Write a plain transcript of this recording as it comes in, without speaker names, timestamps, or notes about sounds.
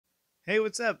Hey,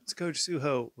 what's up? It's Coach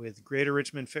Suho with Greater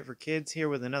Richmond Fit for Kids here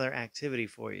with another activity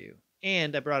for you.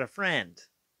 And I brought a friend.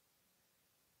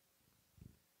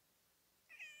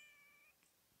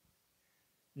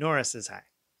 Nora says hi.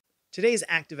 Today's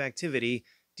active activity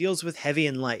deals with heavy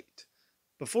and light.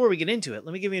 Before we get into it,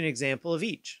 let me give you an example of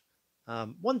each.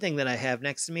 One thing that I have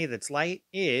next to me that's light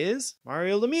is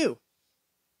Mario Lemieux.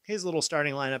 His little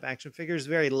starting lineup action figure is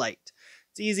very light.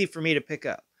 It's easy for me to pick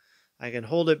up. I can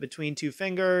hold it between two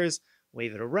fingers,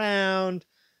 wave it around.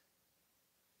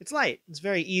 It's light. It's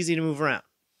very easy to move around.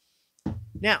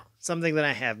 Now, something that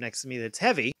I have next to me that's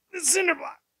heavy is cinder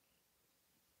block.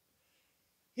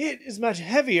 It is much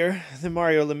heavier than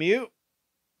Mario Lemieux,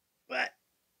 but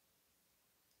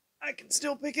I can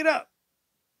still pick it up.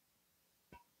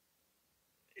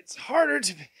 It's harder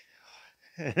to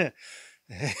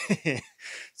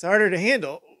it's harder to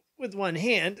handle with one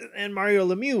hand than Mario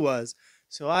Lemieux was,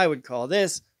 so I would call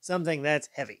this something that's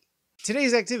heavy.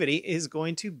 Today's activity is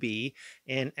going to be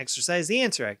an exercise the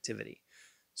answer activity.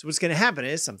 So what's going to happen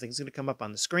is something's going to come up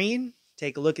on the screen.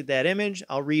 Take a look at that image.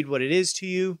 I'll read what it is to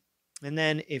you. And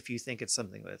then if you think it's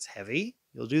something that's heavy,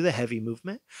 you'll do the heavy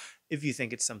movement. If you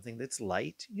think it's something that's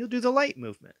light, you'll do the light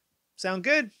movement. Sound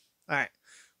good? All right,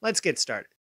 let's get started.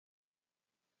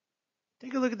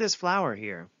 Take a look at this flower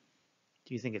here.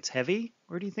 Do you think it's heavy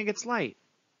or do you think it's light?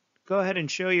 Go ahead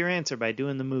and show your answer by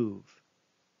doing the move.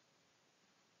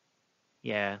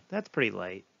 Yeah, that's pretty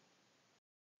light.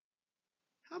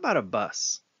 How about a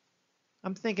bus?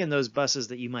 I'm thinking those buses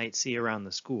that you might see around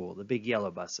the school, the big yellow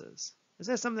buses. Is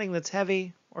that something that's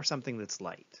heavy or something that's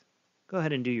light? Go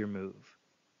ahead and do your move.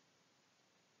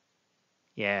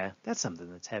 Yeah, that's something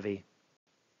that's heavy.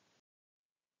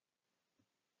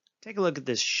 Take a look at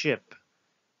this ship.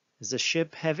 Is the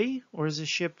ship heavy or is the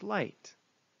ship light?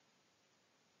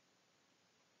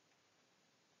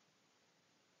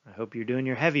 I hope you're doing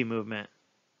your heavy movement.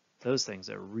 Those things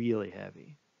are really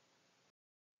heavy.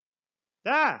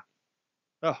 Ah!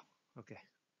 Oh, okay.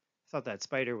 I thought that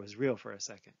spider was real for a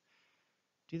second.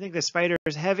 Do you think the spider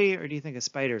is heavy or do you think a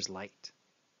spider is light?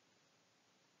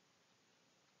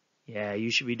 Yeah,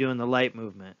 you should be doing the light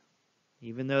movement.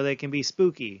 Even though they can be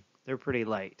spooky, they're pretty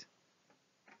light.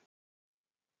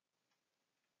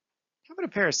 How about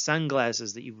a pair of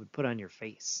sunglasses that you would put on your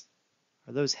face?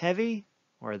 Are those heavy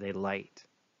or are they light?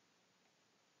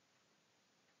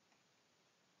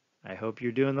 I hope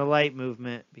you're doing the light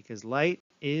movement because light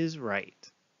is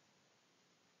right.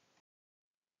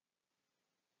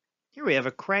 Here we have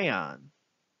a crayon.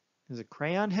 Is a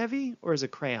crayon heavy or is a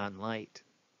crayon light?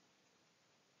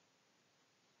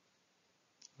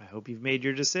 I hope you've made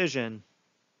your decision.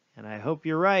 And I hope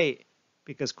you're right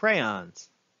because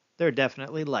crayons, they're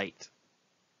definitely light.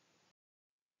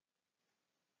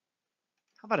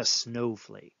 How about a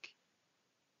snowflake?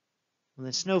 When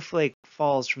the snowflake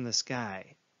falls from the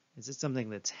sky, is it something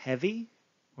that's heavy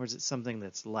or is it something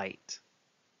that's light?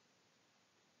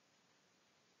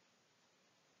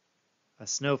 A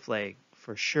snowflake,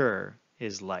 for sure,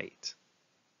 is light.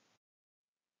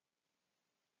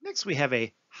 Next we have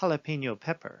a jalapeno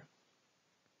pepper.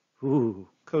 Ooh,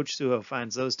 Coach Suho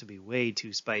finds those to be way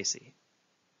too spicy.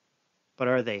 But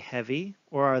are they heavy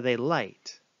or are they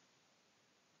light?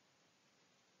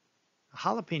 A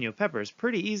jalapeno pepper is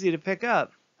pretty easy to pick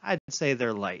up. I'd say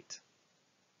they're light.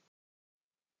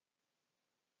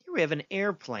 Here we have an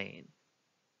airplane.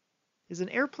 Is an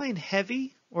airplane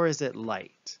heavy or is it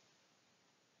light?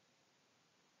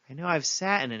 I know I've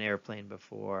sat in an airplane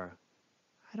before.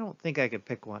 I don't think I could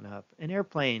pick one up. An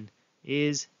airplane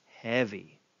is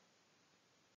heavy.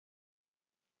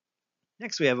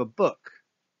 Next we have a book.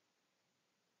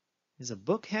 Is a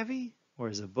book heavy or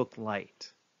is a book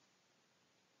light?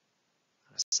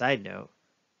 On a side note,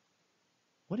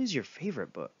 what is your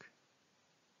favorite book?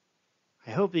 I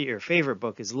hope that your favorite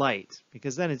book is light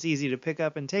because then it's easy to pick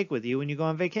up and take with you when you go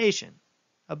on vacation.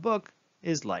 A book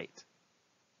is light.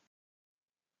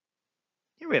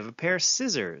 Here we have a pair of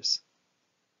scissors.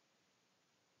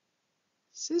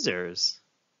 Scissors?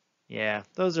 Yeah,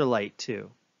 those are light too.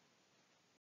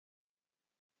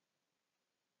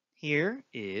 Here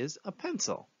is a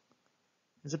pencil.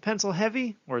 Is a pencil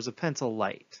heavy or is a pencil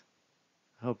light?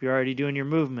 I hope you're already doing your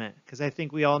movement because I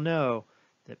think we all know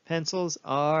that pencils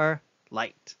are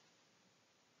light.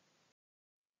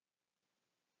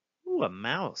 Ooh, a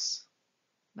mouse.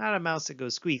 Not a mouse that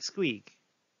goes squeak squeak,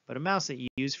 but a mouse that you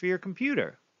use for your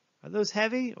computer. Are those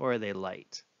heavy or are they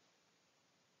light?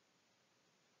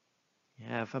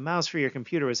 Yeah, if a mouse for your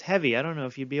computer was heavy, I don't know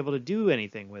if you'd be able to do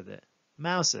anything with it.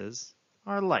 Mouses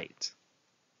are light.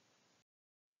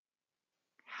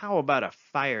 How about a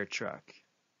fire truck?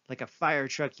 Like a fire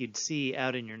truck you'd see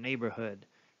out in your neighborhood.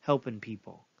 helping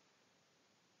people.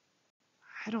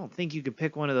 I don't think you could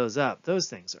pick one of those up. Those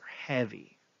things are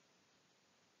heavy.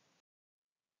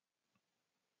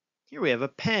 Here we have a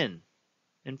pen.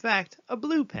 In fact, a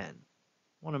blue pen.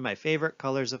 One of my favorite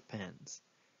colors of pens.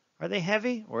 Are they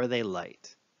heavy or are they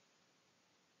light?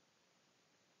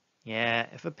 Yeah,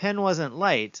 if a pen wasn't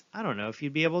light, I don't know if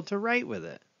you'd be able to write with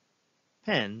it.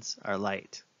 Pens are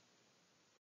light.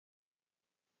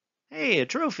 Hey, a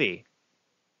trophy!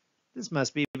 This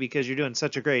must be because you're doing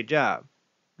such a great job.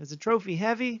 Is a trophy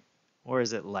heavy or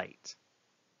is it light?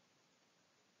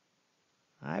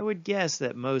 I would guess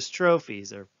that most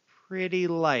trophies are pretty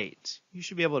light. You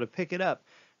should be able to pick it up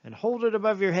and hold it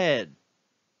above your head.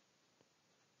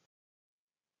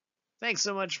 Thanks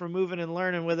so much for moving and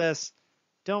learning with us.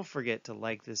 Don't forget to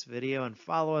like this video and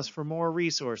follow us for more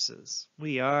resources.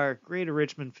 We are Greater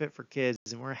Richmond Fit for Kids,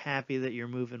 and we're happy that you're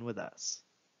moving with us.